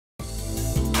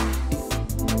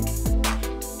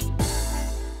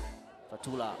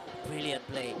Fathullah. Brilliant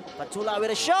play. Fathullah with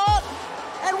a shot.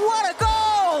 And what a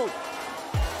goal!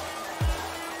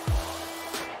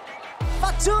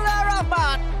 Fathullah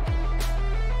Rahmat.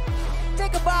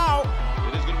 Take a bow.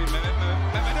 It is going to be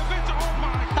Mehmet. Oh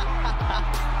my God!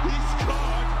 He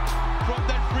scored from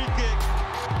that free kick.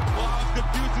 Well, I was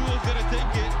confused who was going to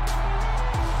take it.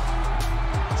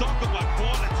 Talk about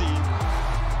quality.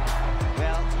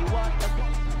 Well, he won.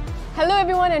 Hello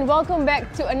everyone and welcome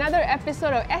back to another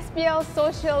episode of SPL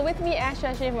Social with me,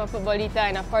 Asha from Footballita,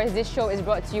 and of course this show is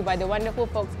brought to you by the wonderful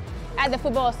folks at the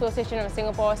Football Association of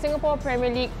Singapore, Singapore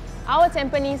Premier League, our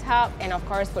Tampines Hub, and of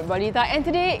course Footballita. And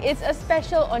today it's a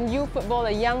special on youth football,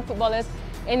 the young footballers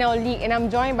in our league, and I'm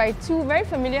joined by two very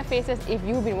familiar faces if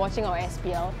you've been watching our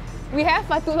SPL. We have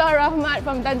Fathullah Rahmat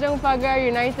from Tanjong Pagar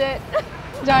United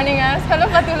joining us. Hello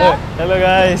Fathullah. Hello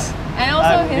guys. And also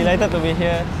I'm delighted to be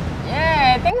here.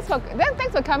 Yeah, thanks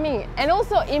for coming. And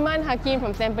also Iman Hakim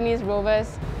from Tampines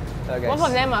Rovers. Hello guys. Both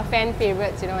of them are fan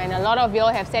favourites, and a lot of you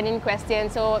all have sent in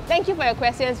questions. So thank you for your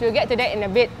questions. We'll get to that in a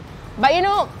bit. But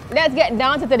let's get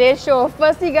down to today's show.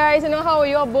 Firstly guys, how are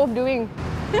you all both doing?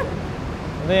 I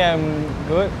think I'm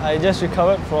good. I just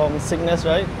recovered from sickness,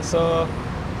 right? So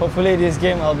hopefully this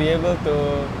game I'll be able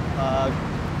to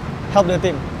help the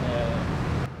team.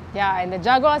 Yeah, and the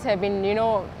Jaguars have been,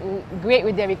 great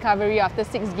with their recovery after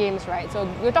 6 games, right? So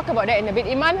we'll talk about that in a bit.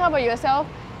 Iman, how about yourself?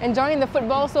 Enjoying the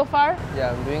football so far?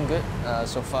 Yeah, I'm doing good.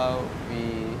 So far,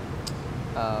 we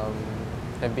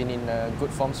have been in good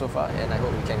form so far, and I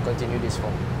hope we can continue this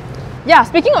form. Yeah,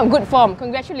 speaking of good form,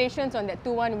 congratulations on that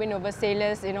 2-1 win over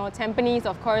Sailors. Tampines,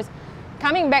 of course,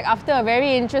 coming back after a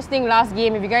very interesting last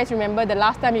game. If you guys remember, the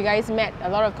last time you guys met, a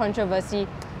lot of controversy.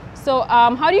 So,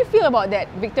 how do you feel about that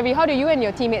victory? How do you and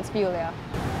your teammates feel there?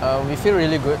 We feel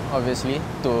really good, obviously,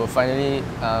 to finally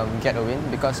get a win,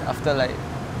 because after like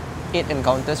 8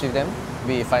 encounters with them,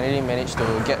 we finally managed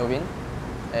to get a win.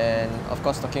 And of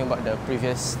course, talking about the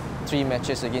previous 3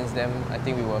 matches against them, I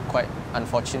think we were quite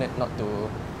unfortunate not to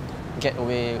get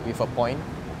away with a point,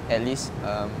 at least,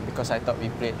 because I thought we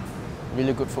played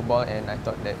really good football, and I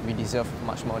thought that we deserved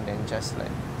much more than just like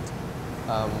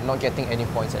not getting any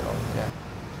points at all. Yeah.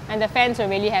 And the fans were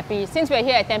really happy. Since we're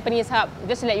here at Tampines Hub,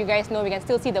 just to let you guys know, we can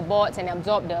still see the boards and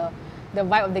absorb the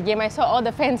vibe of the game. I saw all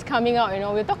the fans coming out,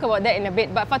 we'll talk about that in a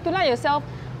bit. But Fathullah, yourself,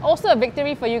 also a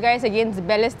victory for you guys against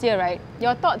Balestier, right?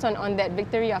 Your thoughts on that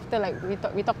victory after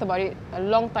we talked about it a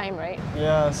long time, right?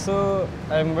 Yeah, so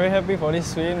I'm very happy for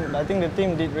this win. I think the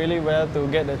team did really well to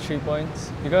get the 3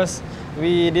 points, because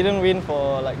we didn't win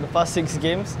for like the past 6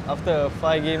 games after a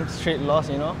 5-game straight loss,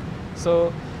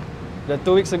 So the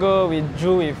 2 weeks ago we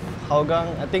drew with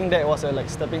Hougang. I think that was a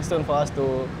stepping stone for us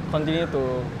to continue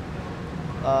to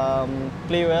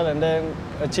play well and then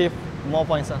achieve more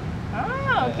points.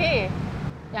 Ah, okay.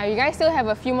 Yeah, you guys still have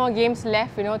a few more games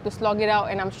left, to slog it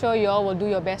out, and I'm sure you all will do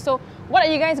your best. So, what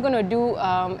are you guys going to do,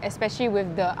 especially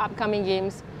with the upcoming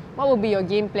games? What will be your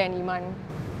game plan, Iman?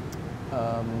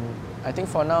 I think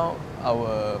for now,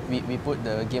 we put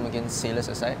the game against Sailors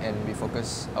aside, and we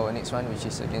focus our next one, which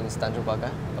is against Tanjong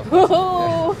Pagar.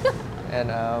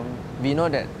 And we know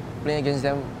that playing against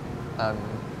them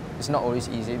is not always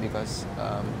easy, because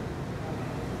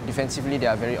defensively they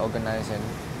are very organised, and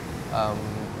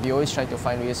we always try to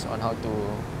find ways on how to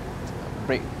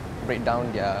break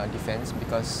down their defence,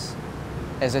 because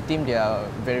as a team they are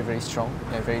very, very strong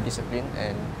and very disciplined,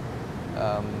 and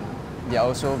they are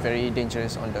also very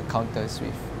dangerous on the counters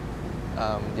with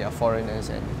their foreigners,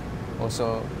 and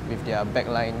also with their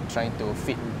backline trying to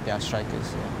feed their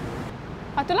strikers. Yeah.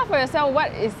 Fathullah, for yourself,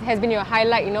 what has been your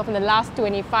highlight, from the last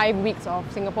 25 weeks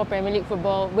of Singapore Premier League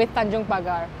football with Tanjong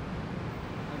Pagar?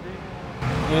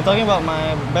 You're talking about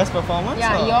my best performance?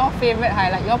 Yeah, or? your favourite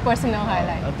highlight, your personal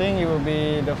highlight. I think it will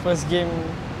be the first game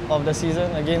of the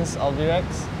season against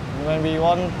Albirex when we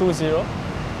won 2-0.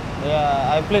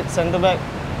 Yeah, I played centre-back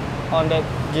on that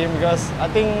game because I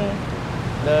think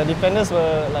the defenders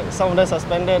were some of them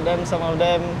suspended, then some of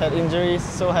them had injuries,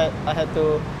 so I had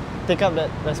to take up that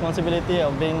responsibility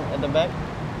of being at the back.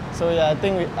 So yeah, I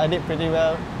think I did pretty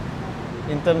well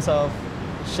in terms of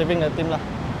shaping the team.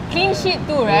 Clean sheet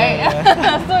too, right?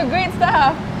 Yeah. So great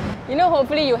stuff.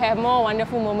 Hopefully you have more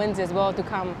wonderful moments as well to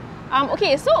come.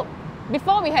 Okay, so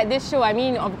before we had this show,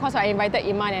 of course I invited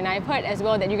Iman, and I've heard as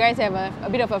well that you guys have a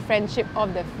bit of a friendship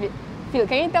off the field.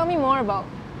 Can you tell me more about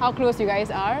how close you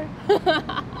guys are?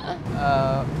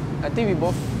 I think we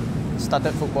both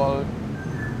started football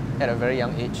at a very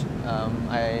young age.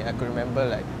 I could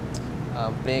remember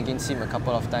playing against him a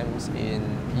couple of times in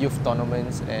youth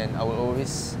tournaments, and I will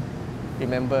always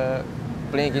remember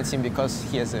playing against him because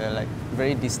he has a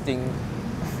very distinct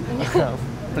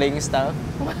playing style,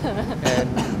 and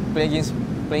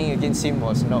playing against him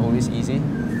was not always easy.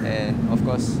 And of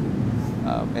course,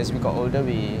 as we got older,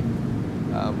 we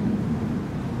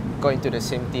got into the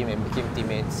same team and became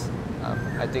teammates.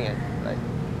 I think at like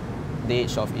the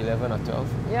age of 11 or 12.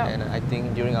 Yeah. And I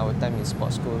think during our time in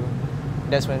sports school,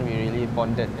 that's when we really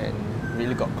bonded and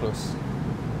really got close.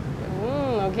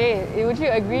 Okay, would you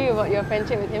agree about your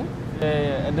friendship with him?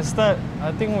 Yeah. At the start,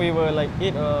 I think we were like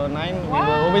 8 or 9. We were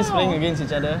always playing against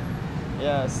each other.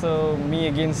 Yeah, so me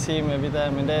against him every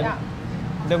time, and then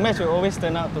the match will always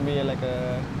turn out to be like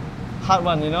a hard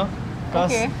one, you know,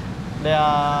 because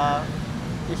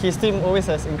his team always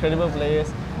has incredible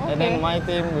players, and then my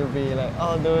team will be like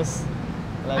all those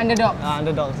like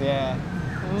underdogs. Yeah.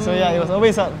 So yeah, it was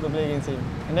always hard to play against him.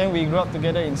 And then we grew up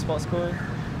together in sports school.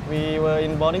 We were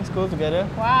in boarding school together.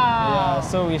 Wow. Yeah,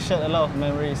 so we shared a lot of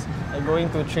memories, like going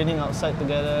to training outside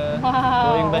together,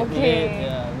 Wow, going back okay. late.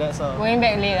 Yeah, that's all. Going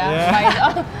back late, but it's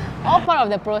all part of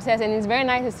the process, and it's very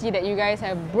nice to see that you guys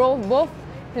have both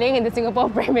playing in the Singapore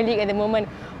Premier League at the moment.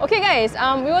 Okay guys,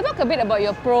 we will talk a bit about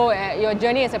your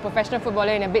journey as a professional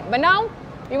footballer in a bit, but now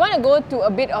we want to go to a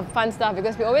bit of fun stuff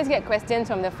because we always get questions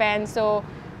from the fans, so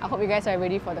I hope you guys are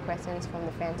ready for the questions from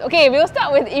the fans. Okay, we'll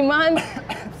start with Iman's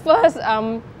first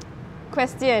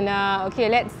question. Okay,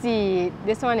 let's see.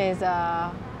 This one is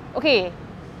okay.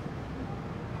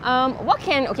 From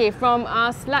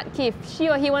Slut Kif, she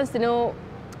or he wants to know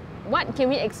what can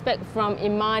we expect from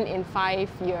Iman in 5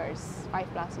 years,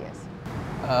 5+ years?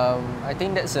 I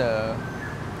think that's a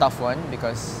tough one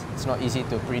because it's not easy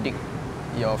to predict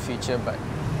your future, but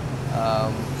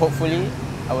hopefully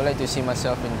I would like to see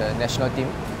myself in the national team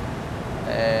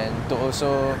and to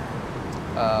also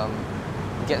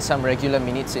get some regular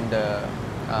minutes in the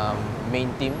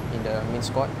main team, in the main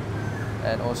squad,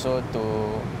 and also to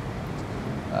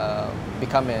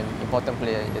become an important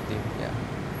player in the team. Yeah.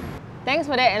 Thanks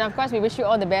for that, and of course we wish you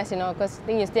all the best, because I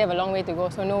think you still have a long way to go,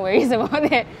 so no worries about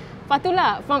that.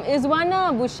 Fathullah, from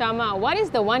Izwana Bushama, what is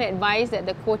the one advice that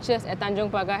the coaches at Tanjong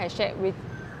Pagar has shared with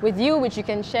you, which you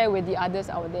can share with the others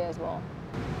out there as well?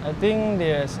 I think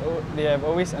they have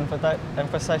always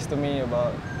emphasized to me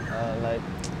about like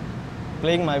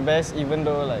playing my best even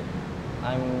though like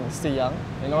I'm still young.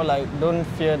 Like don't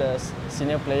fear the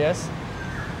senior players.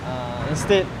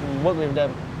 Instead, work with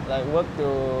them. Like work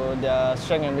to their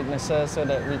strengths and weaknesses so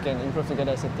that we can improve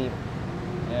together as a team.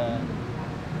 Yeah.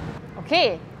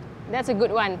 Okay, that's a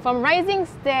good one. From Rising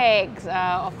Stags,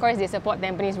 of course they support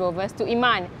Tampines Rovers. To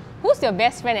Iman, who's your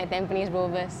best friend at Tampines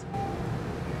Rovers?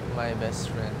 My best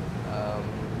friend.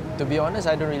 To be honest,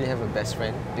 I don't really have a best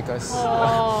friend because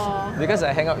because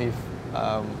I hang out with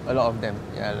a lot of them.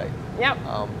 Yeah, like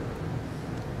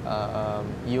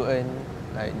Ewan,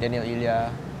 like Daniel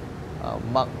Ilya,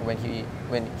 Mark when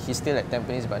he's still at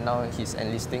Tampines, but now he's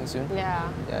enlisting soon.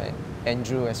 Yeah.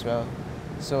 Andrew as well.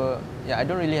 So yeah, I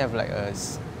don't really have like a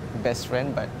best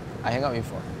friend, but I hang out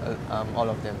with all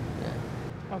of them. Yeah.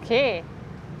 Okay.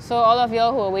 So all of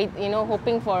y'all who are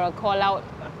hoping for a call out,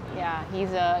 yeah,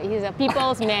 he's a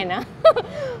people's man.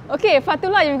 Okay,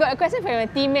 Fathullah, you've got a question from your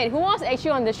teammate who was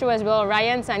actually on the show as well,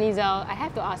 Ryan Sanizal. I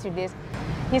have to ask you this.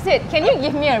 He said, can you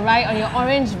give me a ride on your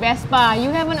orange Vespa?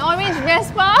 You have an orange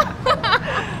Vespa?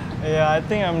 Yeah, I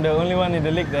think I'm the only one in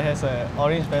the league that has an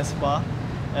orange Vespa.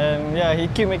 And yeah, he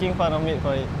keep making fun of me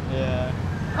for it. Yeah.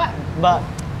 What? But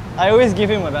I always give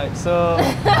him a ride, so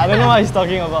I don't know what he's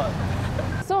talking about.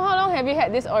 So how long have you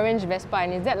had this orange Vespa,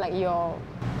 and is that like your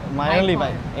My only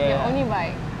bike. Yeah. Your only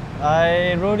bike?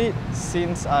 I rode it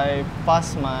since I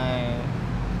passed my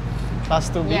Class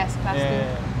 2B. Yes, Class 2.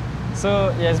 So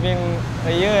it has been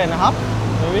a year and a half,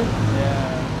 maybe.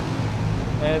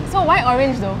 Yeah. And so why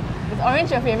orange though? Is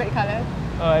orange your favorite color?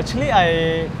 Actually,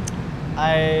 I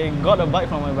got a bike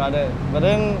from my brother, but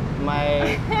then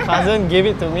my cousin gave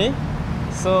it to me.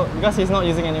 So because he's not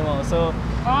using anymore, so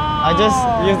I just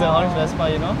use the orange Vespa,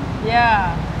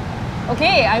 Yeah.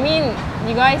 Okay, I mean,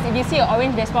 you guys, if you see an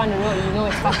orange Vespa on the road, you know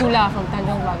it's Fathullah from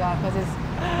Tanjong Pagar because it's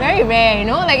very rare,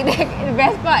 like the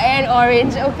Vespa and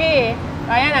orange. Okay,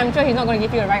 Ryan, I'm sure he's not going to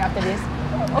give you a ride after this.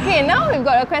 Okay, now we've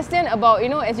got a question about,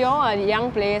 as you all are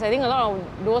young players, I think a lot of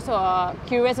those who are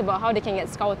curious about how they can get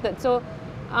scouted. So,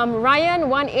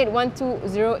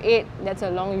 Ryan181208, that's a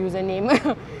long username.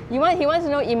 He wants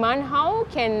to know, Iman, how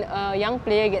can a young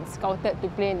player get scouted to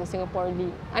play in the Singapore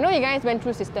League? I know you guys went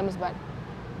through systems, but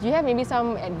do you have maybe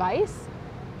some advice?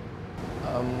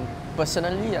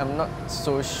 Personally, I'm not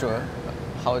so sure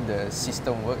how the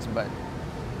system works, but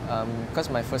because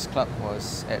my first club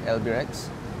was at LBRX,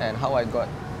 and how I got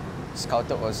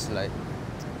scouted was like,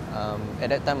 at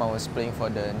that time I was playing for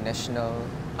the national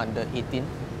team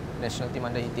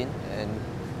under 18, and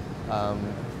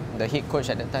the head coach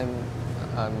at that time,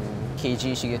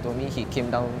 KG Shigetomi, he came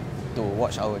down to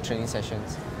watch our training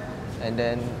sessions. And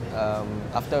then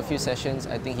after a few sessions,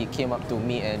 I think he came up to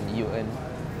me and Yuen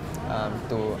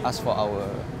to ask for our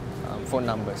phone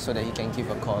numbers so that he can give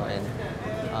a call and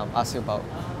ask about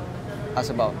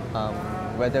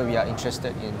whether we are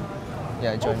interested in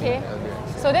joining.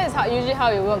 So that's usually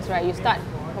how it works, right? You start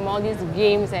from all these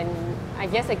games, and I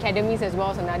guess academies as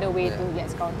well is another way to get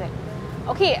scouted.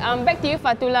 Okay, back to you,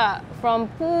 Fathullah. From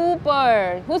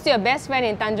Pooper, who's your best friend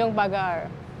in Tanjong Pagar?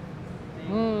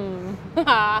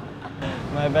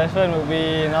 My best friend would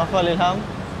be Naufal Ilham.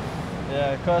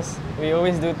 Yeah, because we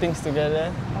always do things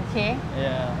together. Okay.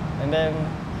 Yeah, and then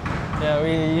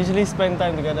we usually spend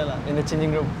time together in the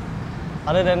changing room.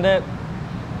 Other than that,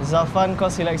 Zafan,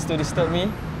 because he likes to disturb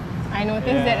me. I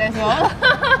noticed that as well.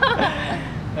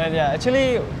 And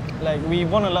actually, we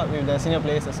bond a lot with the senior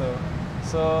players also.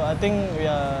 So I think we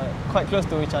are quite close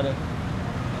to each other.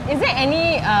 Is there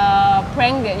any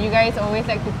prank that you guys always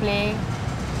like to play,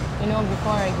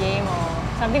 before a game, or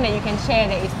something that you can share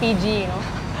that is PG,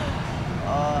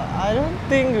 I don't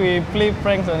think we play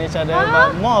pranks on each other,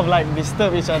 but more of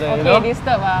disturb each other. Okay,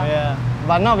 disturb. Yeah,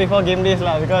 but not before game days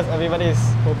because everybody is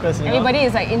focused. Everybody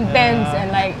is intense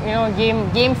and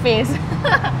game face.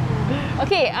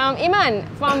 Okay, Iman,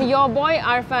 from your boy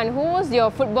Arfan, who was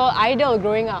your football idol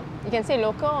growing up? You can say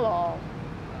local or.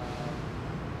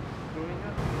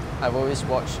 I've always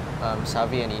watched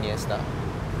Xavi and Iniesta.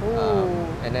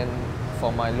 And then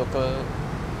for my local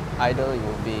idol, it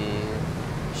would be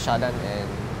Shadan and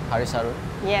Haris Harun.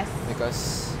 Yes.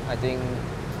 Because I think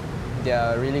they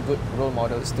are really good role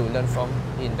models to learn from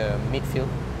in the midfield.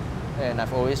 And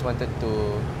I've always wanted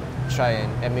to try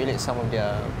and emulate some of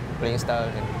their playing style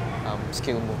and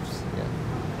skill moves. Yeah.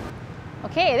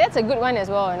 Okay, that's a good one as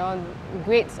well.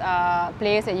 Great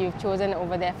players that you've chosen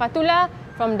over there. Fathullah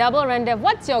from Double Render,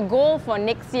 what's your goal for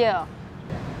next year?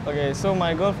 Okay, so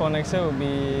my goal for next year would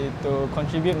be to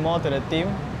contribute more to the team,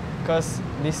 because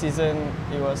this season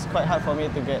it was quite hard for me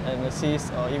to get an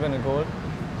assist or even a goal.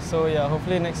 So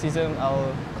hopefully next season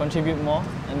I'll contribute more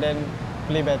and then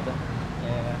play better.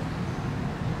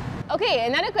 Yeah. Okay,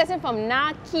 another question from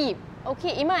Nakib.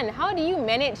 Okay, Iman, how do you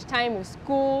manage time with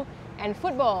school and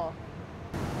football?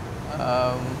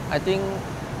 I think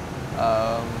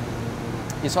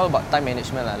it's all about time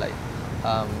management.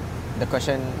 The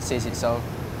question says itself.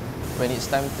 When it's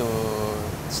time to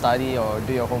study or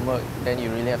do your homework, then you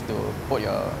really have to put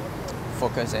your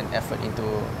focus and effort into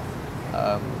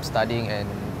studying and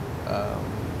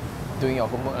doing your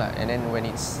homework. And then when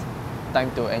it's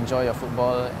time to enjoy your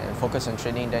football and focus on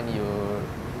training, then you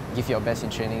give your best in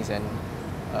trainings and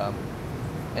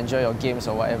enjoy your games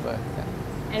or whatever.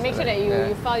 And make sure that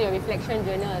you file your reflection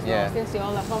journal as well, since you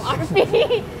all are from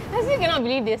RP. I still cannot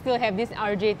believe they still have this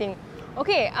RJ thing.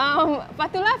 Okay,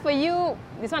 Fathullah, for you,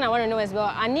 this one I want to know as well.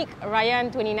 Anik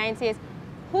Ryan29 says,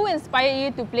 who inspired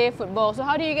you to play football? So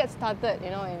how do you get started,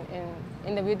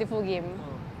 in the beautiful game?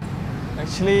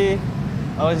 Actually,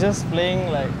 I was just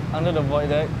playing under the void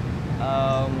deck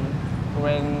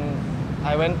when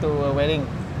I went to a wedding.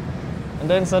 And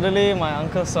then suddenly my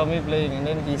uncle saw me playing and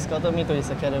then he scouted me to his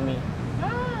academy.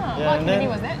 What academy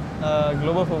was that?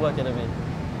 Global Football Academy.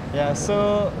 Yeah,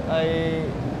 so I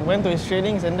went to his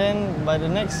trainings, and then by the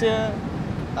next year,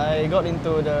 I got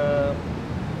into the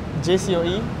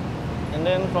JCOE, and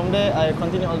then from there I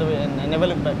continued all the way and I never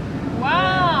looked back.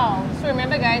 Wow! So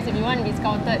remember guys, if you want to be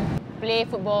scouted, play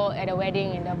football at a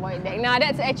wedding in the void deck. Now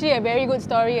that's actually a very good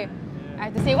story. I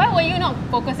have to say, why were you not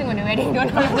focusing on the wedding? No,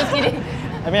 I'm just kidding.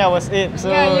 I mean, I was 8, so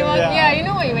you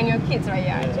know when you're kids, right?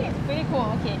 Yeah, actually it's pretty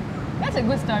cool. Okay, that's a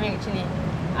good story actually.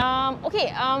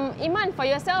 Iman, for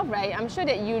yourself, right? I'm sure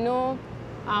that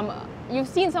you've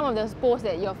seen some of the posts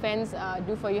that your fans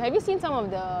do for you. Have you seen some of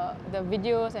the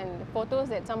videos and photos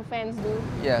that some fans do?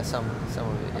 Yeah, some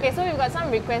of it. Okay, so we've got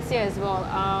some requests here as well.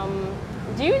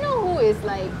 Do you know who is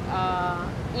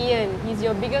Ian? He's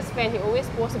your biggest fan. He always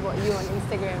posts about you on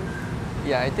Instagram.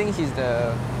 Yeah, I think he's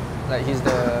the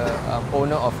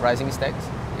owner of Rising Stacks.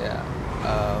 Yeah,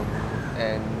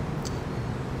 and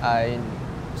I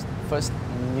first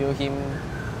knew him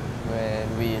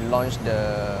when we launched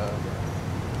the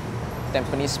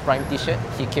Tampines Prime T-shirt.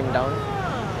 He came down,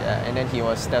 and then he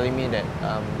was telling me that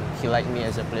he liked me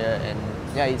as a player, and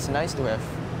it's nice to have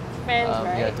fans,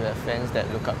 right? Yeah, to have fans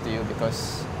that look up to you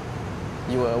because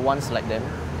you were once like them.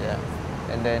 Yeah,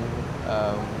 and then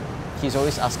he's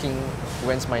always asking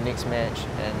when's my next match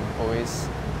and always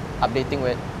updating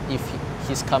if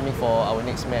he's coming for our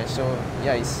next match. So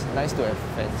it's nice to have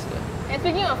fans. Yeah. And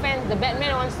speaking of fans, the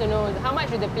Batman wants to know how much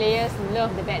do the players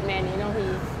love the Batman?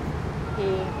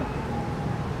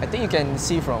 I think you can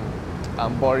see from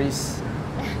Boris'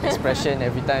 expression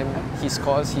every time he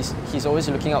scores. He's always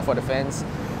looking out for the fans.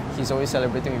 He's always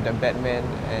celebrating with the Batman,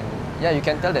 and yeah, you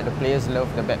can tell that the players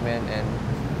love the Batman. And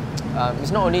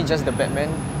it's not only just the Batman.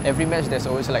 Every match there's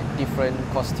always like different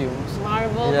costumes.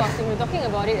 Marvel costume. We're talking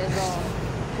about it as well.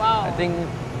 Wow. I think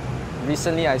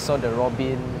recently I saw the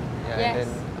Robin, Yes. and then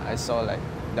I saw like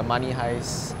the Money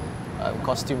Heist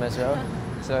costume as well.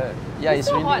 So yeah, It's it's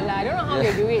so really hot lah. I don't know how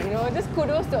they do it. You know, just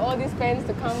kudos to all these fans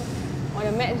to come on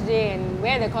a match day and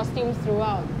wear the costumes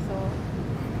throughout. So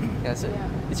yeah, so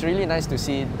Yeah. it's really nice to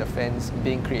see the fans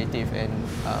being creative and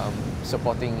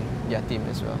supporting their team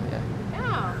as well. Yeah.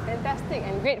 yeah, fantastic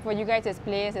and great for you guys as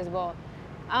players as well.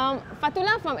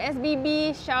 Fathullah from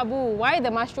SBB Shabu, why the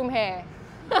mushroom hair?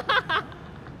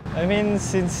 I mean,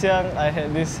 since young I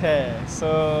had this hair,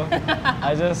 so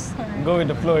I just go with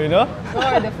the flow, you know. Go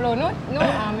with the flow. No,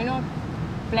 you know,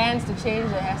 plans to change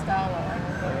the hairstyle or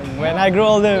anything. When I grow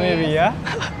older, maybe, Yes.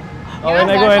 yeah. Or when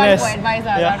I go NS. For advice,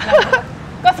 Yeah.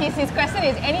 Because his question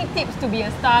is, any tips to be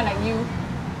a star like you?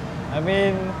 I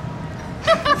mean,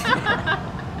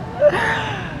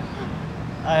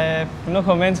 I have no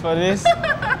comments for this.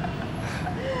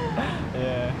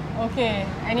 Yeah. Okay.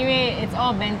 Anyway, it's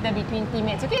all banter between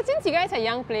teammates. Okay, since you guys are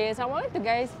young players, I wanted to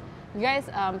you guys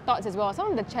thoughts as well. Some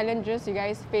of the challenges you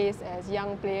guys face as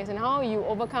young players and how you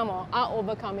overcome or are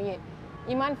overcoming it.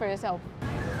 Iman, for yourself.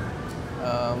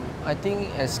 I think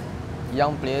as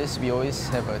young players, we always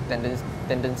have a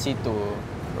tendency to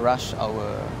rush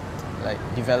our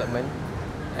development,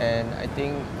 and I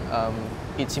think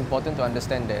it's important to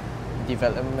understand that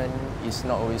development is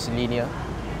not always linear.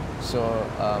 So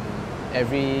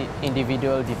every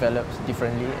individual develops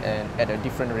differently and at a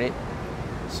different rate.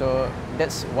 So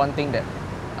that's one thing that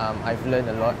I've learned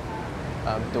a lot,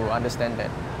 to understand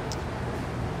that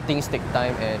things take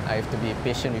time and I have to be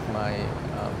patient with my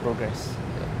progress.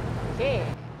 Yeah. Okay,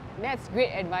 that's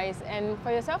great advice. And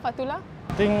for yourself, Fathullah?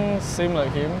 I think same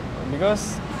like him,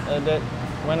 because that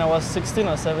when I was 16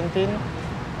 or 17,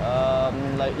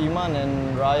 like Iman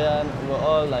and Ryan were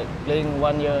all like playing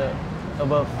 1 year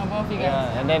above. Above you guys.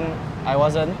 Yeah, and then I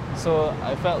wasn't, so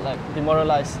I felt like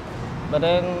demoralized. But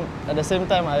then at the same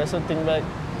time, I also think back,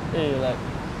 hey, like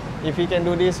if he can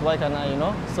do this, why can't I? You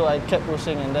know. So I kept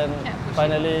pushing, and then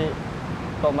finally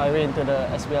got my way into the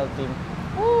SPL team.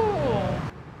 Ooh.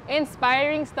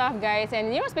 Inspiring stuff, guys.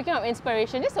 And you know, speaking of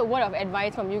inspiration, just a word of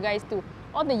advice from you guys to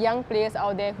all the young players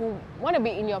out there who want to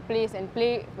be in your place and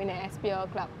play in an SPL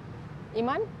club.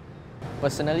 Iman?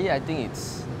 Personally, I think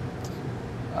it's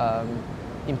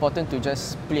important to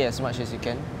just play as much as you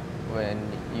can when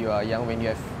you are young, when you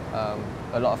have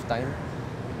a lot of time.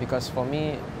 Because for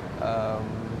me,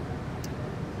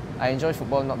 I enjoy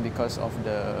football not because of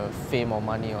the fame or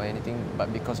money or anything,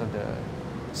 but because of the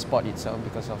sport itself,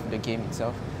 because of the game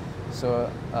itself. So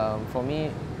for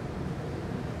me,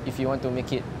 if you want to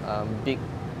make it big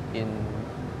in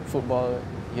football,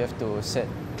 you have to set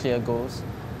clear goals,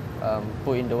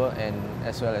 put in the work, and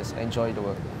as well as enjoy the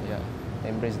work. Yeah,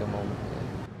 embrace the moment.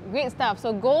 Yeah. Great stuff.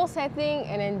 So goal setting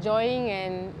and enjoying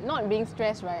and not being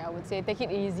stressed, right? I would say take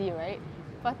it easy, right?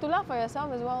 Fathullah, for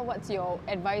yourself as well, what's your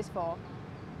advice for,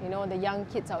 you know, the young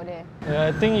kids out there? Yeah,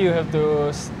 I think you have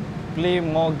to play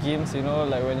more games, you know,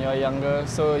 like when you're younger.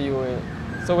 So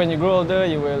when you grow older,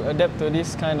 you will adapt to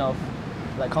this kind of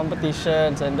like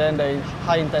competitions, and then the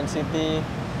high intensity.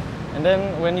 And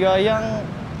then when you are young,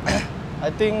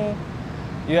 I think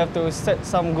you have to set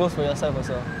some goals for yourself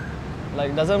also.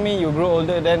 Like, doesn't mean you grow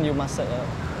older then you must set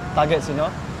targets, you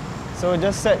know. So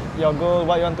just set your goal,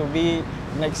 what you want to be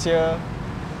next year,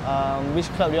 which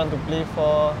club you want to play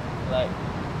for. Like,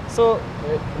 so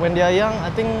when they are young, I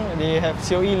think they have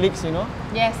COE leagues, you know.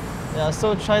 Yes. Yeah,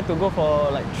 so try to go for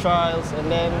like trials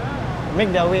and then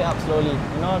make their way up slowly.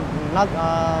 You know,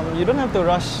 you don't have to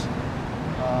rush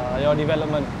your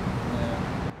development.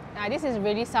 This is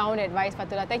really sound advice,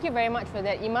 Fathullah. Thank you very much for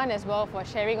that. Iman as well for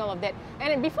sharing all of that.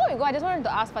 And before we go, I just wanted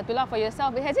to ask Fathullah, for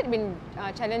yourself, has it been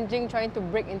challenging trying to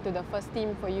break into the first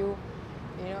team for you?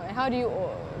 You know, and how do you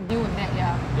deal with that?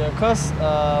 Yeah. Yeah, because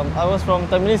I was from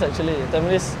Tampines actually,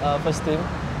 Tampines first team,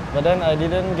 but then I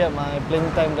didn't get my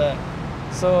playing time there.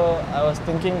 So I was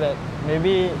thinking that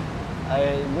maybe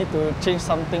I need to change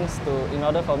some things in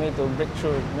order for me to break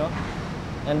through, you know.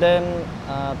 And then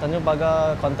Tanjong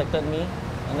Pagar contacted me,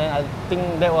 and then I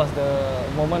think that was the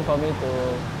moment for me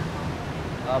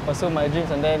to pursue my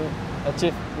dreams and then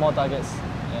achieve more targets.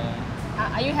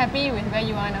 Yeah. Are you happy with where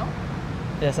you are now?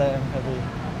 Yes, I am happy.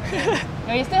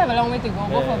 You still have a long way to go.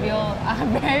 Both of you are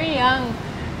very young.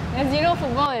 As you know,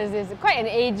 football is quite an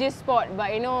ageist sport,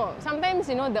 but you know, sometimes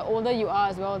you know the older you are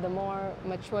as well, the more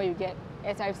mature you get,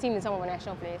 as I've seen in some of our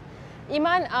national players.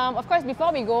 Iman, of course,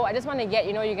 before we go, I just want to get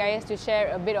you guys to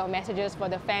share a bit of messages for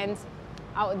the fans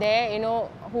out there, you know,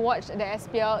 who watch the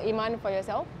SPL. Iman, for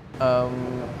yourself. I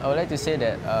would like to say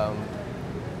that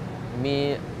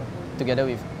me, together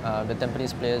with the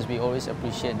Tampines players, we always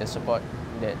appreciate the support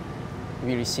that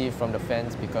we receive from the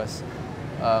fans because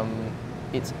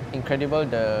it's incredible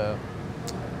the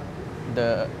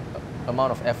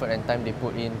amount of effort and time they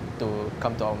put in to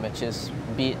come to our matches,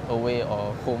 be it away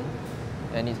or home.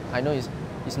 And I know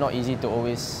it's not easy to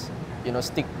always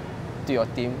stick to your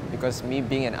team because me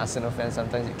being an Arsenal fan,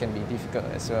 sometimes it can be difficult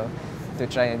as well to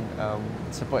try and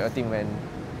support your team when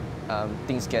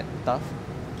things get tough.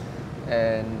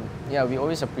 And yeah, we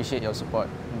always appreciate your support,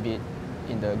 be it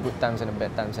in the good times and the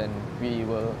bad times, and we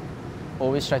will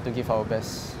always try to give our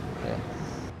best. Yeah.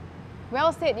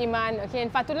 Well said, Iman. Okay,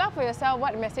 and Fathullah, for yourself,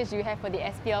 what message do you have for the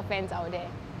SPL fans out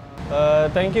there?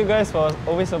 Thank you guys for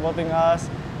always supporting us,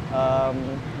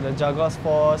 the Jaguars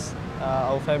force,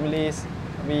 our families.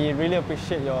 We really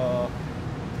appreciate your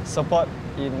support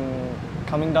in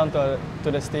coming down to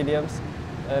the stadiums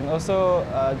and also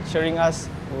cheering us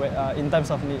in times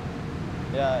of need.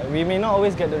 Yeah, we may not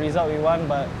always get the result we want,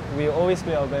 but we always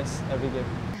play our best every game.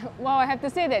 Wow, I have to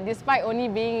say that despite only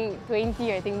being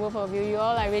 20, I think both of you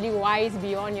all are really wise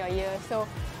beyond your years. So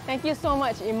thank you so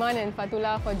much, Iman and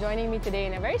Fathullah, for joining me today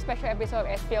in a very special episode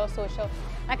of SPL Social.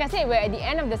 Like I said, we're at the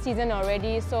end of the season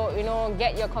already, so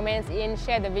get your comments in,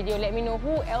 share the video, let me know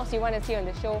who else you want to see on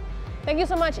the show. Thank you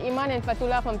so much, Iman and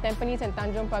Fathullah from Tampines and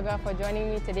Tanjong Pagar, for joining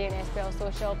me today in SPL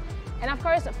Social. And of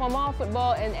course, for more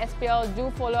football and SPL,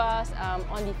 do follow us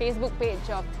on the Facebook page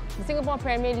of the Singapore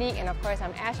Premier League. And of course,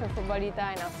 I'm Ash from Footballita,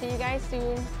 and I'll see you guys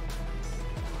soon.